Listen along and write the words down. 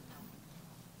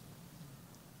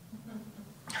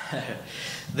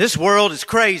This world is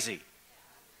crazy.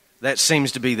 That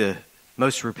seems to be the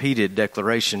most repeated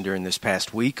declaration during this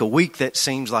past week. A week that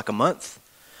seems like a month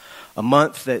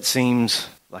that seems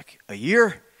like a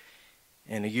year,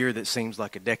 and a year that seems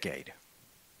like a decade.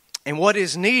 And what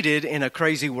is needed in a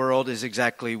crazy world is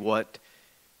exactly what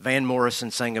Van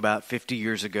Morrison sang about 50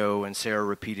 years ago and Sarah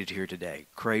repeated here today.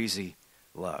 Crazy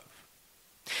love.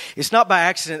 It's not by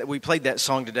accident that we played that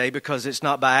song today, because it's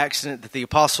not by accident that the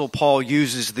Apostle Paul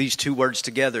uses these two words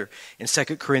together in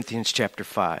 2 Corinthians chapter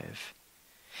 5.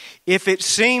 If it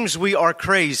seems we are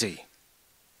crazy,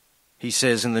 he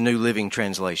says in the New Living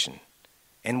Translation,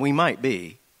 and we might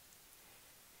be,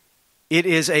 it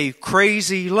is a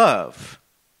crazy love,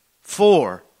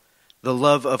 for the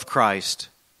love of Christ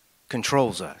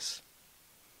controls us.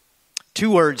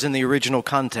 Two words in the original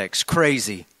context,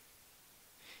 crazy.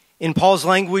 In Paul's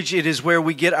language, it is where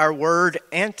we get our word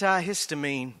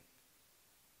antihistamine.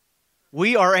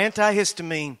 We are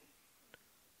antihistamine.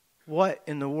 What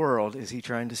in the world is he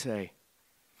trying to say?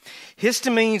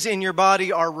 Histamines in your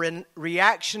body are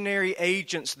reactionary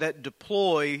agents that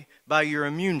deploy by your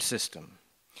immune system.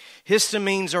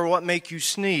 Histamines are what make you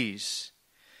sneeze.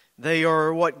 They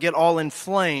are what get all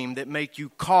inflamed, that make you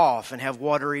cough and have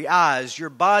watery eyes.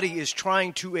 Your body is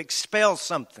trying to expel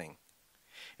something.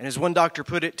 And as one doctor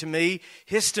put it to me,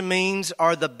 histamines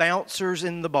are the bouncers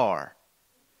in the bar.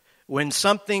 When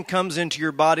something comes into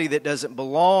your body that doesn't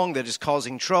belong, that is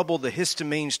causing trouble, the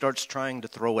histamine starts trying to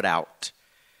throw it out.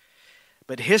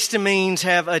 But histamines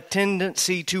have a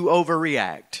tendency to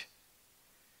overreact.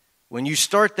 When you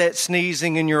start that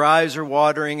sneezing and your eyes are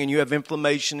watering and you have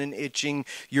inflammation and itching,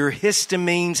 your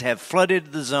histamines have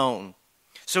flooded the zone.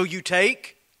 So you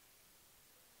take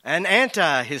an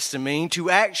antihistamine to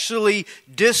actually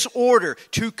disorder,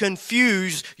 to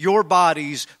confuse your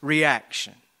body's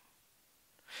reaction.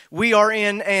 We are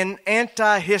in an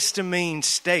antihistamine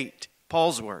state,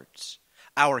 Paul's words,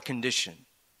 our condition.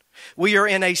 We are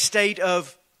in a state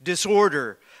of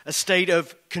disorder, a state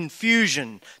of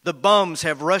confusion. The bums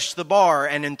have rushed the bar,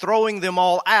 and in throwing them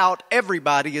all out,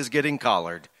 everybody is getting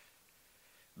collared.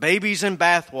 Babies and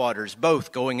bathwaters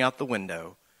both going out the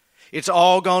window. It's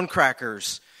all gone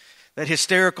crackers. That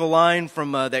hysterical line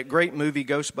from that great movie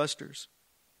Ghostbusters.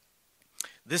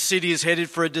 This city is headed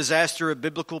for a disaster of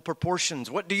biblical proportions.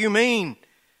 What do you mean?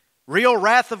 Real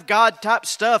wrath of God type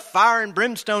stuff. Fire and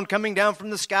brimstone coming down from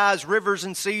the skies. Rivers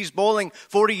and seas boiling.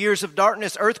 40 years of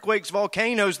darkness. Earthquakes,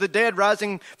 volcanoes. The dead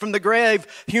rising from the grave.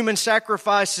 Human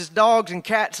sacrifices. Dogs and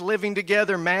cats living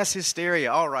together. Mass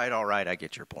hysteria. All right. I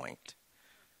get your point.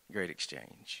 Great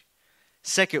exchange.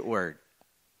 Second word.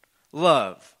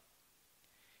 Love.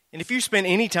 And if you spend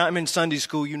any time in Sunday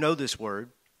school, you know this word.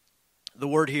 The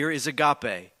word here is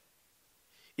agape.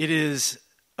 It is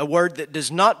a word that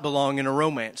does not belong in a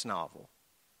romance novel.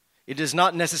 It does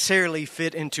not necessarily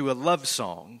fit into a love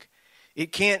song.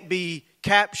 It can't be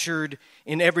captured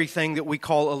in everything that we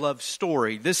call a love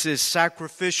story. This is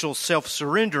sacrificial,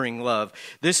 self-surrendering love.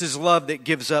 This is love that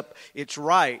gives up its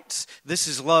rights. This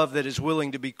is love that is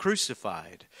willing to be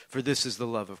crucified, for this is the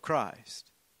love of Christ.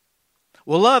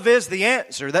 Well, love is the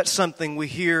answer. That's something we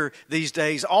hear these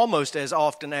days almost as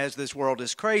often as this world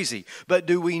is crazy. But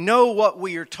do we know what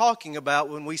we are talking about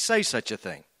when we say such a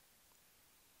thing?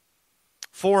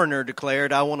 Foreigner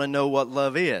declared, I want to know what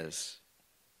love is.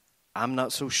 I'm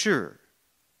not so sure.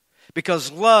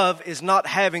 Because love is not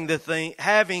having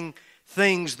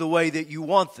things the way that you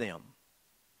want them,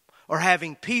 or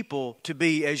having people to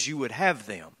be as you would have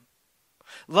them.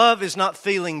 Love is not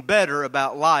feeling better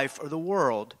about life or the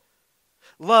world.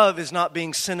 Love is not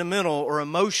being sentimental or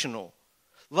emotional.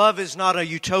 Love is not a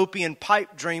utopian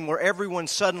pipe dream where everyone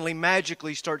suddenly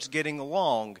magically starts getting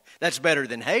along. That's better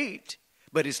than hate,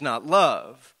 but it's not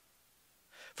love.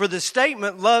 For the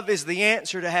statement, love is the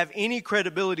answer, to have any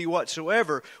credibility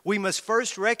whatsoever, we must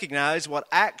first recognize what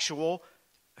actual,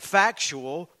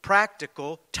 factual,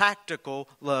 practical, tactical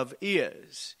love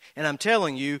is. And I'm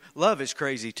telling you, love is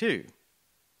crazy too.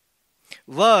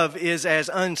 Love is as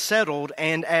unsettled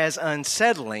and as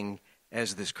unsettling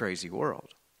as this crazy world.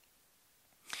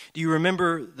 Do you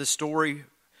remember the story,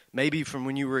 maybe from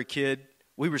when you were a kid?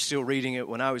 We were still reading it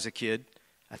when I was a kid.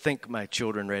 I think my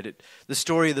children read it. The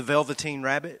story of the Velveteen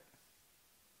Rabbit.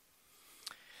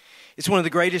 It's one of the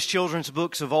greatest children's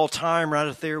books of all time, right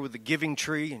up there with The Giving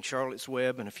Tree and Charlotte's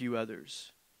Web and a few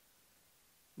others.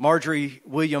 Marjorie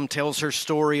Williams tells her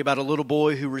story about a little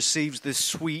boy who receives this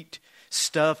sweet,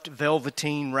 stuffed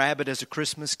velveteen rabbit as a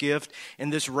Christmas gift.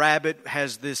 And this rabbit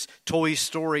has this Toy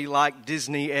Story-like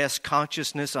Disney-esque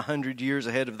consciousness 100 years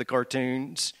ahead of the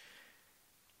cartoons.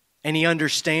 And he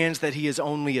understands that he is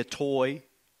only a toy,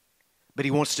 but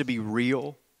he wants to be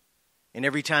real. And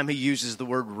every time he uses the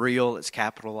word real, it's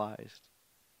capitalized.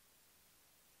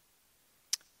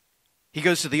 He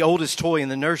goes to the oldest toy in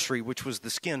the nursery, which was the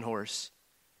skin horse,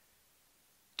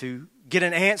 to get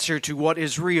an answer to what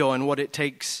is real and what it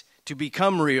takes to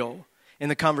become real.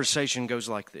 And the conversation goes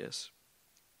like this.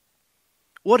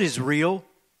 What is real?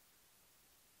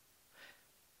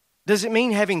 Does it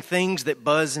mean having things that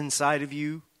buzz inside of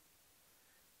you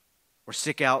or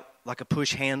stick out like a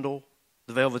push handle?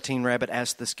 The Velveteen Rabbit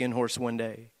asked the skin horse one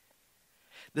day.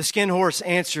 The skin horse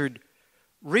answered,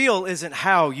 real isn't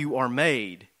how you are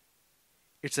made.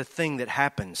 It's a thing that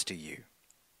happens to you.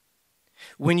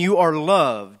 When you are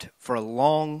loved for a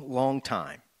long, long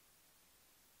time,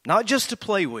 not just to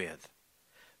play with,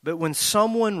 but when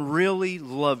someone really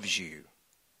loves you,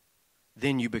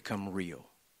 then you become real.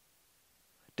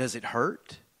 Does it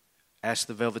hurt? Asked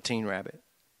the Velveteen Rabbit.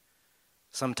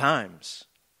 Sometimes,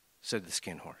 said the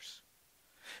skin horse.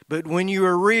 But when you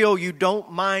are real, you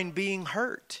don't mind being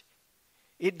hurt.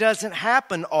 It doesn't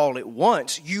happen all at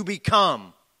once. You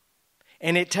become.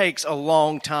 And it takes a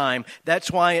long time.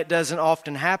 That's why it doesn't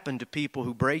often happen to people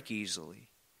who break easily,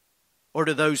 or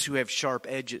to those who have sharp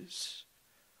edges,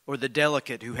 or the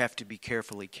delicate who have to be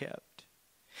carefully kept.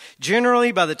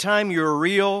 Generally, by the time you're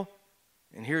real,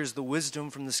 and here's the wisdom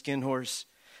from the skin horse,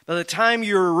 by the time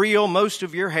you're real, most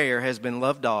of your hair has been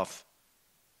loved off,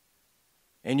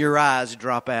 and your eyes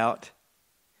drop out,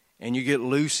 and you get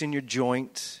loose in your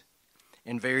joints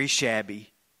and very shabby.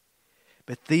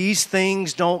 But these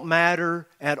things don't matter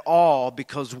at all,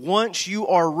 because once you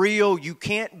are real, you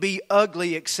can't be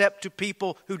ugly except to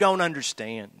people who don't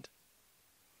understand.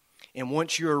 And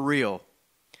once you're real,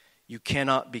 you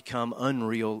cannot become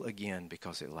unreal again,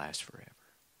 because it lasts forever.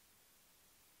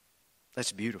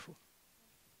 That's beautiful.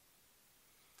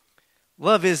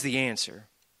 Love is the answer.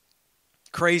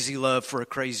 Crazy love for a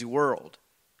crazy world.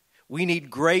 We need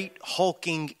great,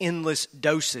 hulking, endless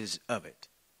doses of it.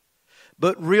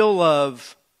 But real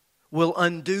love will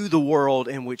undo the world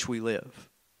in which we live,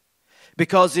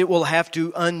 because it will have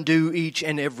to undo each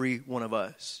and every one of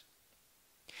us.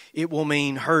 It will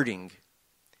mean hurting.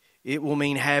 It will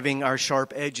mean having our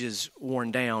sharp edges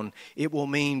worn down. It will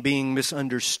mean being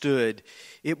misunderstood.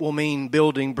 It will mean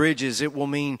building bridges. It will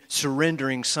mean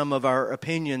surrendering some of our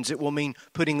opinions. It will mean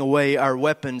putting away our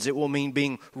weapons. It will mean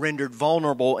being rendered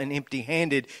vulnerable and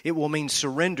empty-handed. It will mean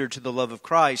surrender to the love of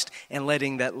Christ and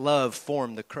letting that love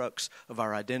form the crux of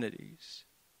our identities.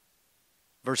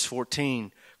 Verse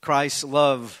 14, Christ's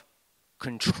love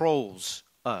controls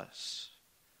us.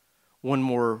 One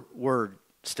more word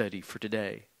study for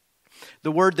today.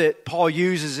 The word that Paul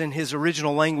uses in his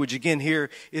original language, again here,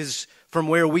 is from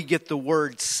where we get the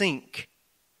word sync,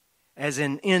 as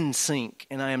in sync.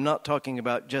 And I am not talking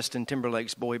about Justin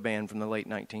Timberlake's boy band from the late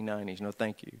 1990s. No,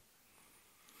 thank you.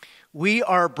 We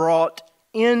are brought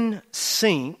in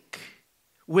sync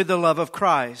with the love of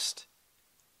Christ.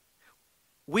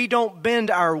 We don't bend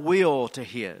our will to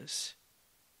His.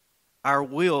 Our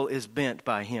will is bent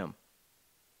by Him.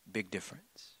 Big difference.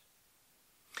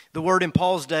 The word in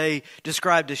Paul's day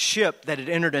described a ship that had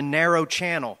entered a narrow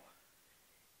channel.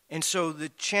 And so the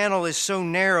channel is so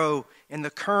narrow and the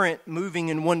current moving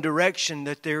in one direction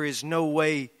that there is no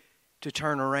way to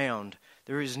turn around.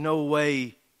 There is no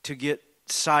way to get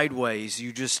sideways.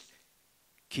 You just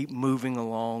keep moving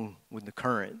along with the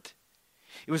current.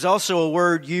 It was also a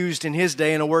word used in his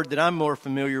day, and a word that I'm more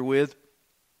familiar with.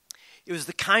 It was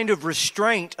the kind of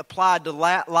restraint applied to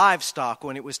livestock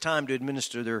when it was time to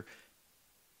administer their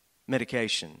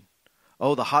medication.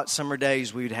 Oh, the hot summer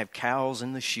days, we would have cows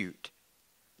in the chute.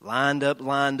 Lined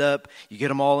up. You get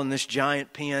them all in this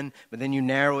giant pen, but then you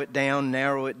narrow it down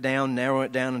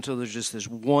until there's just this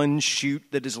one chute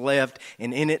that is left,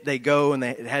 and in it they go, and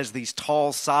it has these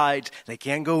tall sides. They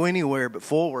can't go anywhere but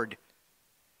forward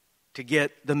to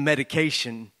get the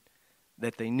medication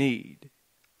that they need.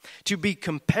 To be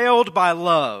compelled by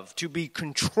love, to be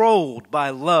controlled by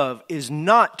love, is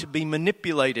not to be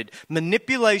manipulated.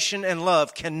 Manipulation and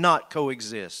love cannot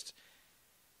coexist.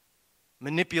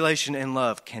 Manipulation and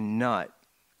love cannot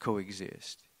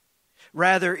coexist.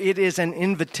 Rather, it is an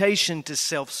invitation to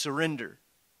self-surrender.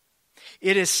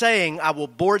 It is saying, I will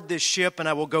board this ship and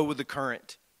I will go with the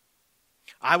current.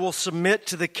 I will submit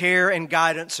to the care and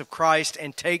guidance of Christ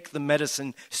and take the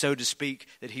medicine, so to speak,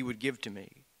 that He would give to me.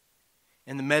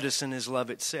 And the medicine is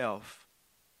love itself.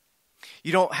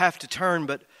 You don't have to turn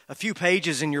but a few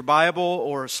pages in your Bible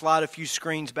or slide a few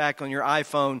screens back on your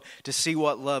iPhone to see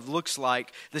what love looks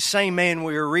like. The same man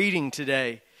we are reading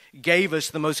today gave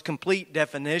us the most complete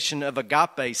definition of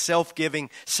agape, self-giving,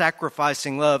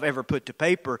 sacrificing love ever put to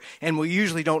paper. And we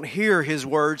usually don't hear his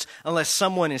words unless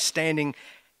someone is standing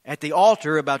at the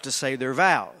altar about to say their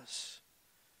vows.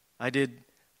 I did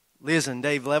Liz and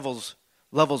Dave Lovell's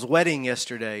wedding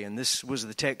yesterday, and this was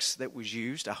the text that was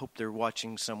used. I hope they're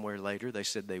watching somewhere later. They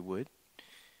said they would.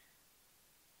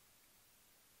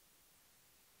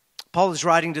 Paul is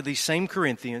writing to these same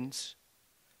Corinthians,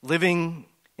 living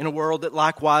in a world that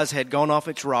likewise had gone off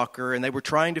its rocker, and they were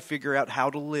trying to figure out how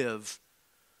to live.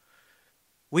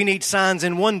 We need signs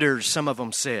and wonders, some of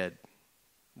them said.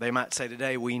 They might say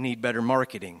today, we need better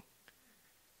marketing.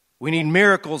 We need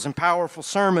miracles and powerful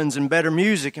sermons and better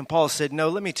music. And Paul said, no,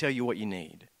 let me tell you what you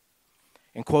need.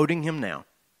 And quoting him now,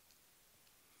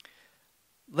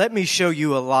 let me show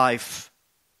you a life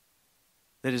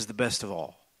that is the best of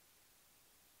all.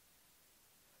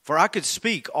 For I could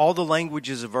speak all the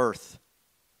languages of earth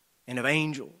and of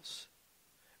angels,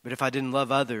 but if I didn't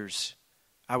love others,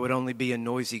 I would only be a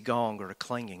noisy gong or a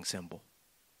clanging cymbal.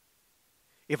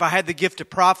 If I had the gift of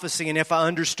prophecy, and if I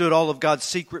understood all of God's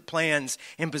secret plans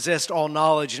and possessed all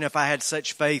knowledge, and if I had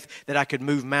such faith that I could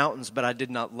move mountains, but I did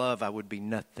not love, I would be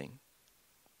nothing.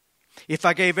 If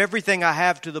I gave everything I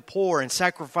have to the poor and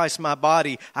sacrificed my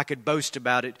body, I could boast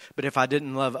about it, but if I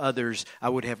didn't love others, I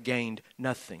would have gained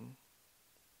nothing.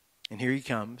 And here he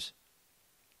comes.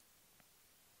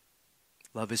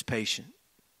 Love is patient.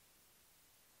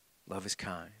 Love is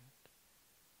kind.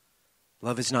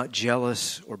 Love is not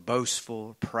jealous or boastful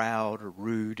or proud or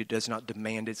rude. It does not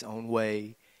demand its own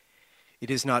way. It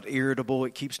is not irritable.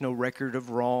 It keeps no record of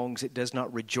wrongs. It does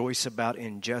not rejoice about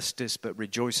injustice, but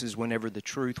rejoices whenever the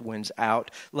truth wins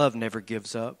out. Love never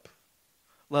gives up.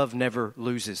 Love never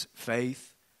loses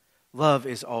faith. Love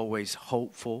is always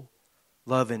hopeful.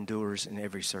 Love endures in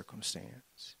every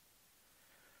circumstance.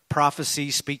 Prophecy,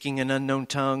 speaking in unknown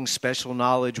tongues, special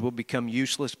knowledge will become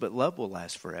useless, but love will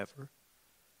last forever.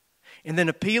 And then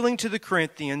appealing to the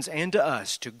Corinthians and to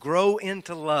us to grow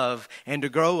into love and to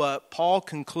grow up, Paul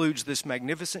concludes this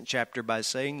magnificent chapter by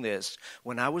saying this: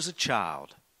 when I was a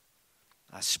child,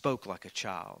 I spoke like a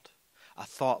child. I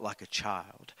thought like a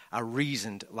child. I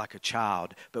reasoned like a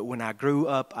child. But when I grew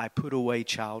up, I put away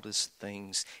childish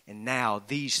things. And now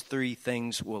these three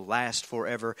things will last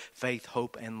forever: faith,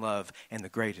 hope, and love. And the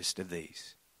greatest of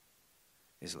these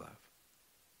is love.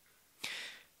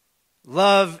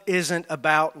 Love isn't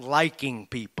about liking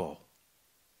people.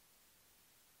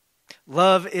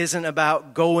 Love isn't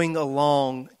about going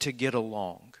along to get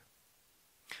along.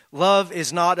 Love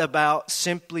is not about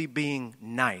simply being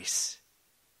nice.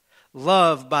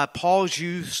 Love, by Paul's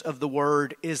use of the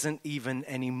word, isn't even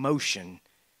an emotion.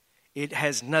 It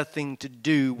has nothing to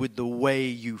do with the way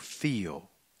you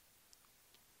feel.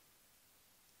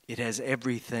 It has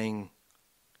everything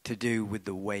to do with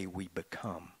the way we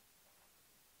become.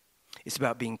 It's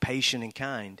about being patient and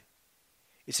kind.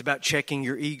 It's about checking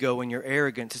your ego and your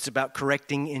arrogance. It's about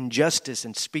correcting injustice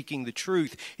and speaking the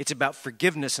truth. It's about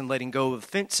forgiveness and letting go of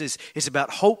offenses. It's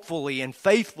about hopefully and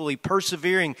faithfully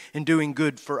persevering and doing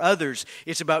good for others.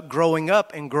 It's about growing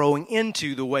up and growing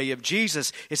into the way of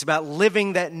Jesus. It's about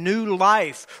living that new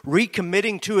life,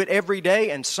 recommitting to it every day,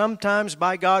 and sometimes,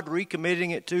 by God,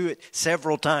 recommitting it to it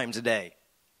several times a day.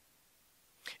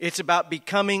 It's about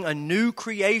becoming a new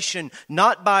creation,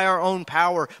 not by our own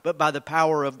power, but by the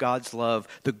power of God's love,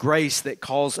 the grace that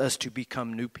calls us to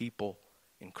become new people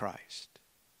in Christ.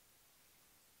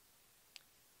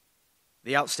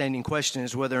 The outstanding question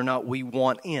is whether or not we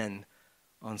want in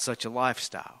on such a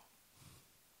lifestyle.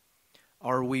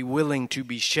 Are we willing to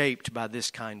be shaped by this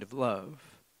kind of love?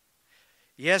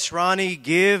 Yes, Ronnie,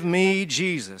 give me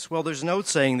Jesus. Well, there's no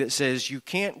saying that says you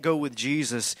can't go with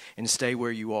Jesus and stay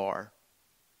where you are.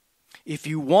 If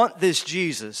you want this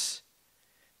Jesus,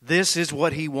 this is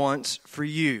what he wants for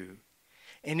you.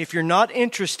 And if you're not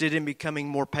interested in becoming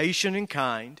more patient and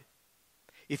kind,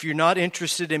 if you're not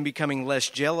interested in becoming less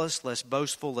jealous, less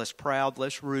boastful, less proud,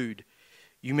 less rude,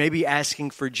 you may be asking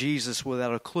for Jesus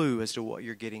without a clue as to what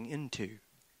you're getting into.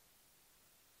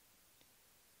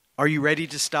 Are you ready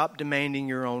to stop demanding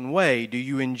your own way? Do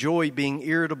you enjoy being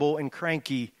irritable and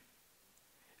cranky?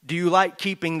 Do you like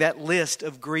keeping that list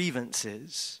of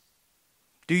grievances?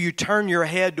 Do you turn your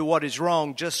head to what is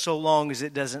wrong just so long as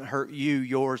it doesn't hurt you,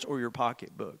 yours, or your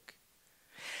pocketbook?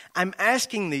 I'm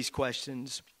asking these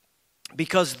questions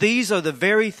because these are the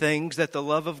very things that the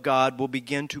love of God will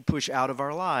begin to push out of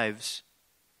our lives.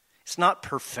 It's not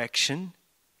perfection.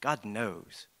 God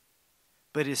knows.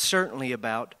 But it's certainly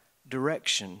about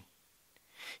direction.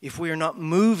 If we are not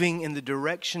moving in the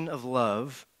direction of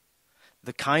love,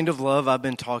 the kind of love I've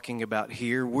been talking about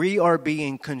here, we are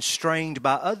being constrained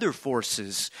by other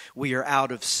forces. We are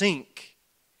out of sync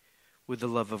with the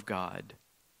love of God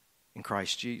in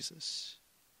Christ Jesus.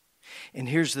 And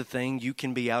here's the thing, you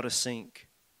can be out of sync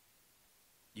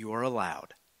you are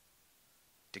allowed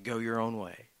to go your own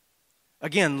way.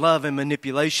 Again, love and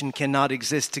manipulation cannot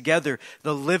exist together.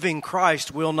 The living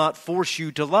Christ will not force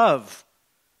you to love.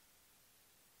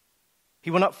 He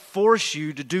will not force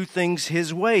you to do things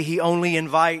His way. He only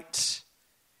invites.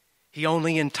 He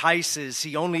only entices.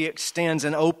 He only extends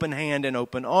an open hand and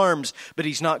open arms. But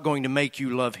He's not going to make you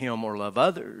love Him or love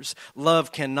others.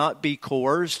 Love cannot be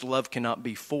coerced. Love cannot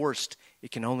be forced.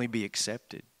 It can only be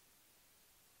accepted.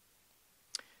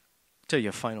 I'll tell you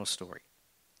a final story.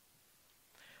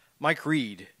 Mike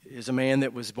Reed is a man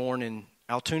that was born in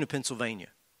Altoona, Pennsylvania.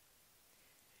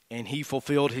 And he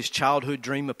fulfilled his childhood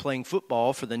dream of playing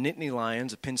football for the Nittany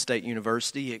Lions of Penn State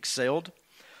University. He excelled.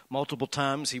 Multiple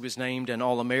times he was named an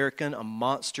All-American, a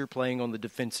monster playing on the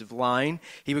defensive line.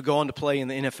 He would go on to play in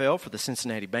the NFL for the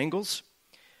Cincinnati Bengals.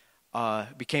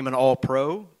 Became an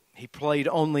All-Pro. He played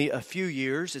only a few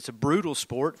years. It's a brutal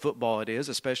sport, football it is,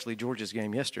 especially Georgia's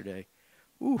game yesterday.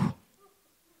 Ooh.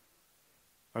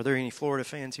 Are there any Florida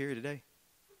fans here today?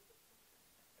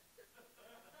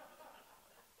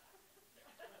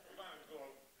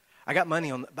 I got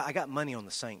money on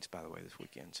the Saints, by the way, this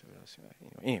weekend.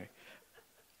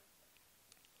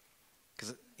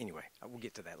 So anyway, we'll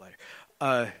get to that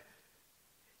later.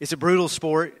 It's a brutal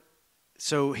sport,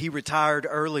 so he retired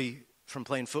early from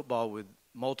playing football with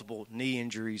multiple knee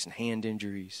injuries and hand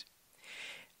injuries.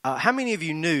 How many of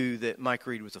you knew that Mike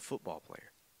Reed was a football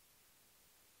player?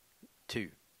 2.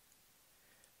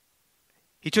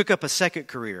 He took up a second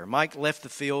career. Mike left the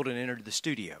field and entered the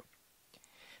studio.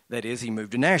 That is, he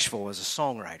moved to Nashville as a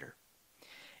songwriter.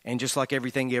 And just like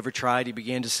everything he ever tried, he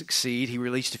began to succeed. He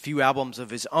released a few albums of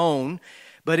his own,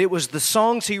 but it was the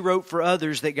songs he wrote for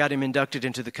others that got him inducted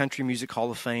into the Country Music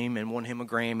Hall of Fame and won him a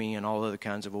Grammy and all other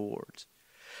kinds of awards.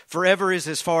 Forever is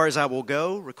As Far As I Will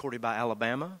Go, recorded by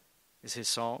Alabama, is his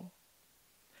song.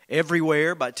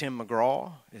 Everywhere by Tim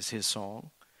McGraw is his song.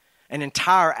 An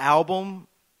entire album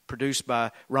produced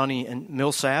by Ronnie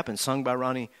Millsap and sung by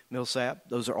Ronnie Millsap.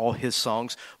 Those are all his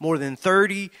songs. More than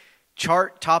 30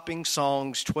 chart-topping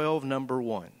songs, 12 number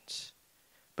ones.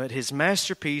 But his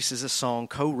masterpiece is a song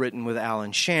co-written with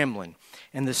Alan Shamlin.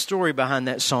 And the story behind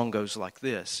that song goes like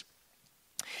this.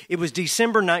 It was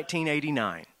December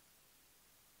 1989.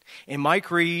 And Mike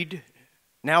Reed,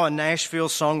 now a Nashville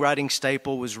songwriting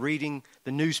staple, was reading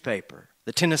the newspaper,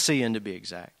 the Tennessean to be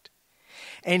exact.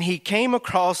 And he came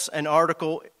across an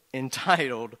article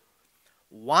entitled,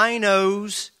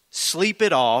 "Winos Sleep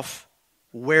It Off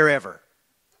Wherever."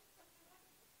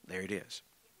 There it is.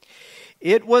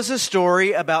 It was a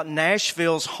story about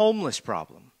Nashville's homeless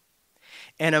problem.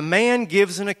 And a man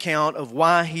gives an account of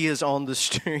why he is on the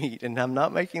street. And I'm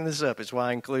not making this up. It's why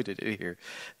I included it here.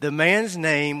 The man's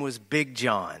name was Big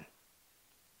John.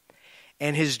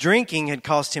 And his drinking had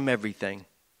cost him everything.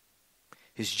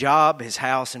 His job, his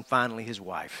house, and finally his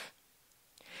wife.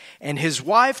 And his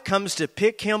wife comes to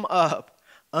pick him up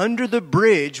under the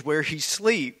bridge where he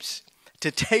sleeps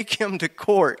to take him to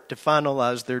court to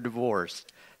finalize their divorce.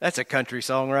 That's a country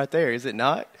song right there, is it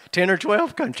not? 10 or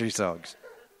 12 country songs.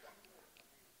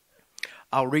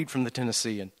 I'll read from the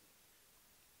Tennessean.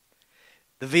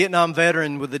 The Vietnam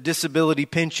veteran with a disability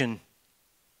pension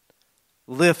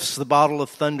lifts the bottle of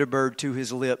Thunderbird to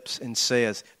his lips and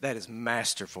says, that is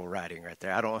masterful writing right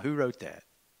there. I don't know who wrote that.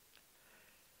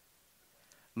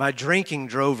 My drinking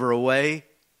drove her away,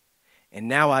 and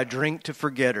now I drink to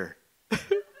forget her.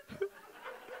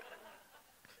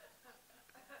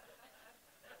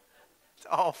 It's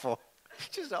awful.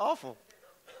 It's just awful.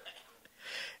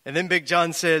 And then Big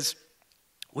John says,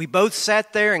 we both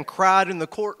sat there and cried in the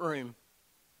courtroom.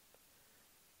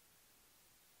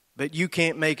 But you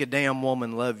can't make a damn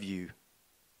woman love you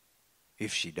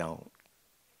if she don't.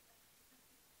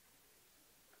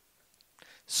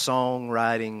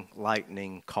 Songwriting,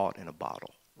 lightning caught in a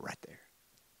bottle right there.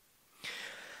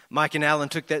 Mike and Alan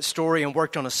took that story and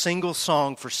worked on a single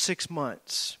song for 6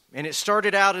 months. And it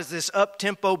started out as this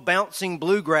up-tempo, bouncing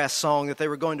bluegrass song that they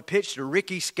were going to pitch to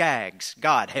Ricky Skaggs.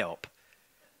 God help.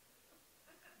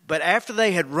 But after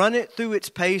they had run it through its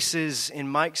paces in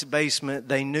Mike's basement,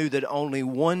 they knew that only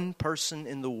one person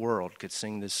in the world could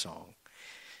sing this song.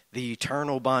 The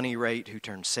eternal Bonnie Raitt, who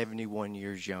turned 71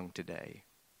 years young today.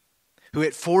 Who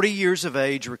at 40 years of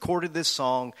age recorded this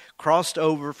song, crossed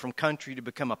over from country to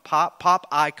become a pop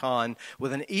icon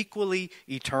with an equally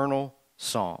eternal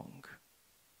song.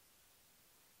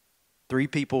 3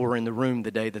 people were in the room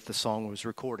the day that the song was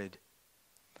recorded.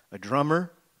 A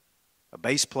drummer, a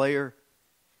bass player,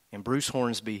 and Bruce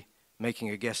Hornsby making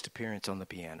a guest appearance on the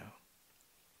piano.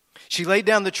 She laid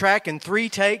down the track in 3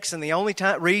 takes, and the only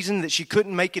reason that she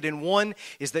couldn't make it in 1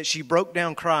 is that she broke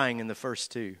down crying in the first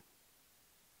 2.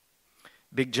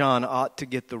 Big John ought to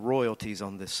get the royalties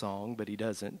on this song, but he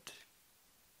doesn't.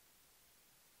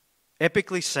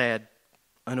 Epically sad,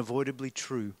 unavoidably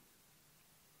true.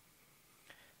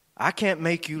 I can't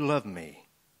make you love me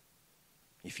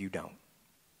if you don't.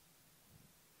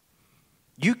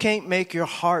 You can't make your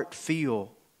heart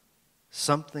feel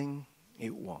something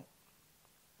it won't.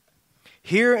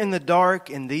 Here in the dark,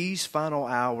 in these final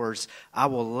hours, I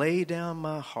will lay down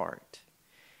my heart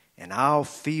and I'll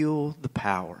feel the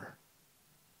power.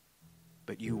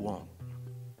 But you won't.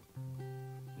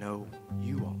 No,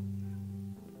 you won't.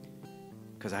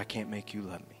 Because I can't make you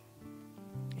love me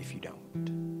if you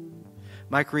don't.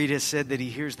 Mike Reed has said that he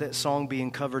hears that song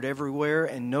being covered everywhere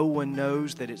and no one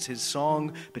knows that it's his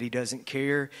song, but he doesn't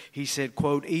care. He said,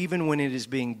 quote, even when it is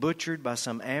being butchered by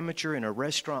some amateur in a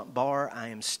restaurant bar, I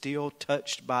am still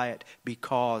touched by it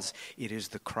because it is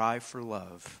the cry for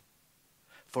love,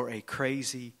 for a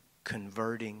crazy,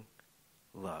 converting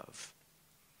love.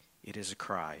 It is a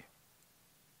cry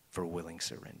for willing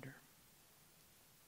surrender.